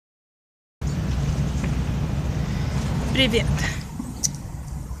Привет.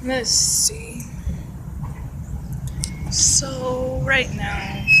 Let's see. So right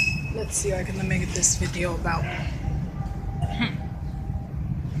now, let's see what I'm gonna make this video about.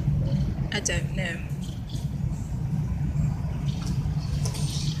 I don't know.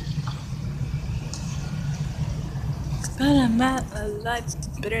 But I'm at a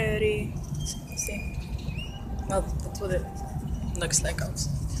library. See? Well, that's what it looks like also.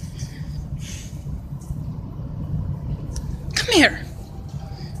 Come here!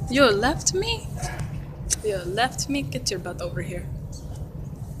 You left me? You left me? Get your butt over here.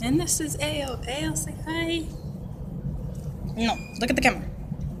 And this is Ayo. Ayo, say hi. No, look at the camera.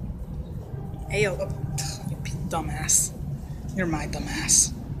 Ayo, oh, you dumbass. You're my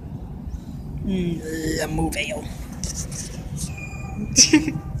dumbass. Move, Ayo.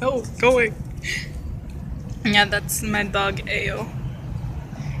 Oh, go away. Yeah, that's my dog, Ayo.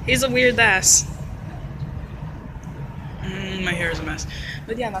 He's a weird ass. My hair is a mess.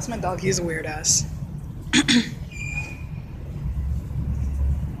 But yeah, that's my dog. He's a weird ass.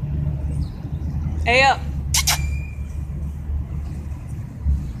 Ayo.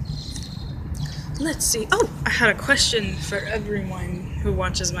 Let's see. Oh, I had a question for everyone who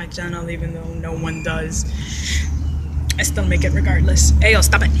watches my channel, even though no one does. I still make it regardless. Ayo,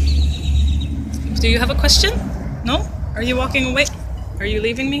 stop it. Do you have a question? No? Are you walking away? Are you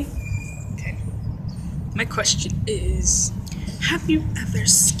leaving me? Okay. My question is, have you ever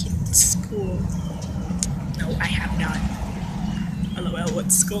skipped school? No, I have not. LOL,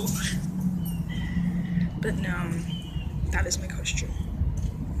 what school? But no, that is my question.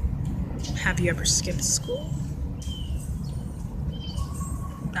 Have you ever skipped school?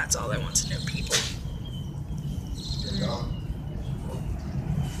 That's all I want to know, people. Oh.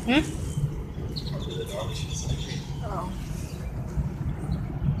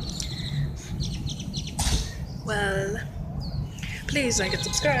 Well, please like and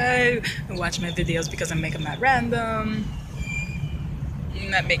subscribe and watch my videos because I make them at random.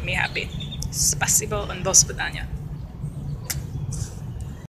 That make me happy. Spasibo and do svidania.